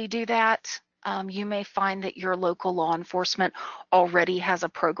absolutely do that. You may find that your local law enforcement already has a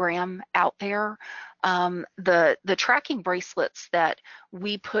program out there. The tracking bracelets that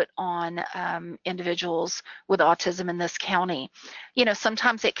we put on individuals with autism in this county, you know,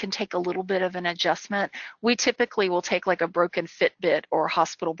 sometimes it can take a little bit of an adjustment. We typically will take like a broken Fitbit or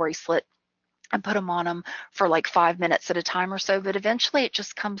hospital bracelet and put them on them for like 5 minutes at a time or so, but eventually it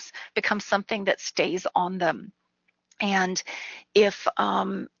just becomes something that stays on them. And if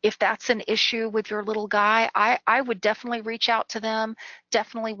that's an issue with your little guy, I would definitely reach out to them,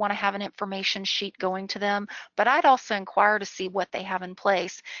 definitely want to have an information sheet going to them, but I'd also inquire to see what they have in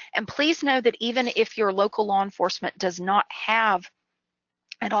place. And please know that even if your local law enforcement does not have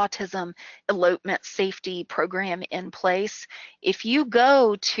an autism elopement safety program in place, if you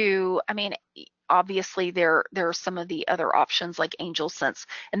go to, I mean, obviously there are some of the other options like Angel Sense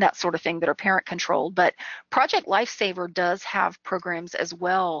and that sort of thing that are parent controlled, but Project Lifesaver does have programs as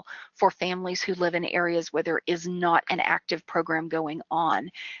well for families who live in areas where there is not an active program going on.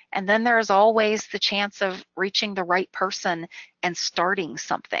 And then there's always the chance of reaching the right person and starting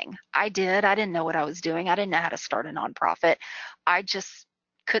something. I didn't know what I was doing. I didn't know how to start a nonprofit. I just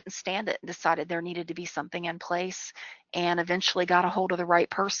couldn't stand it and decided there needed to be something in place, and eventually got a hold of the right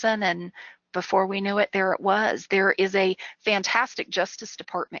person, and before we knew it, there it was. There is a fantastic Justice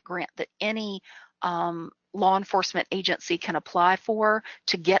Department grant that any law enforcement agency can apply for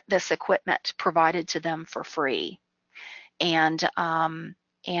to get this equipment provided to them for free. And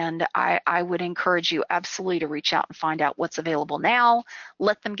I would encourage you absolutely to reach out and find out what's available now.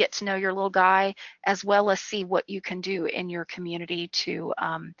 Let them get to know your little guy, as well as see what you can do in your community to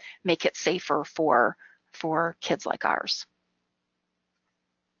make it safer for kids like ours.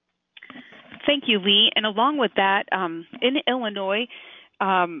 Thank you, Lee. And along with that, in Illinois,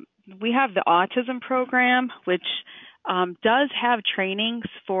 we have the autism program, which does have trainings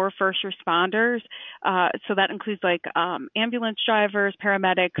for first responders. So that includes like ambulance drivers,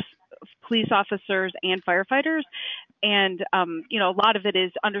 paramedics, police officers, and firefighters. And, you know, a lot of it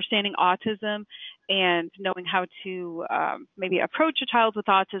is understanding autism and knowing how to maybe approach a child with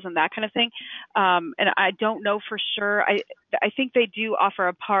autism, that kind of thing. And I don't know for sure. I think they do offer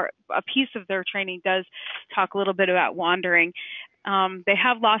a piece of their training does talk a little bit about wandering. They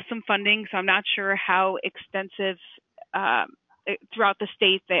have lost some funding, so I'm not sure how extensive throughout the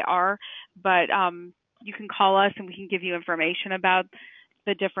state they are, but you can call us and we can give you information about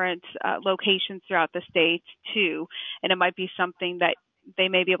the different locations throughout the state too, and it might be something that they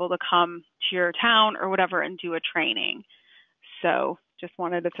may be able to come to your town or whatever and do a training. So just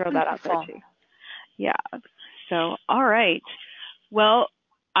wanted to throw that out there too. Yeah. So, all right. Well,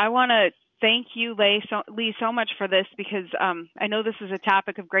 I want to thank you, Lee, so much for this, because I know this is a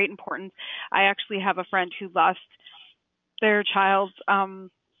topic of great importance. I actually have a friend who lost their child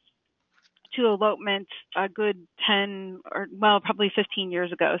to elopement a good 10 or, well, probably 15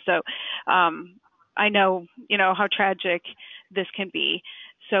 years ago. So I know, you know, how tragic this can be.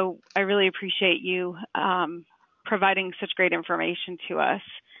 So I really appreciate you providing such great information to us.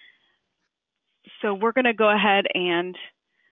 So we're going to go ahead and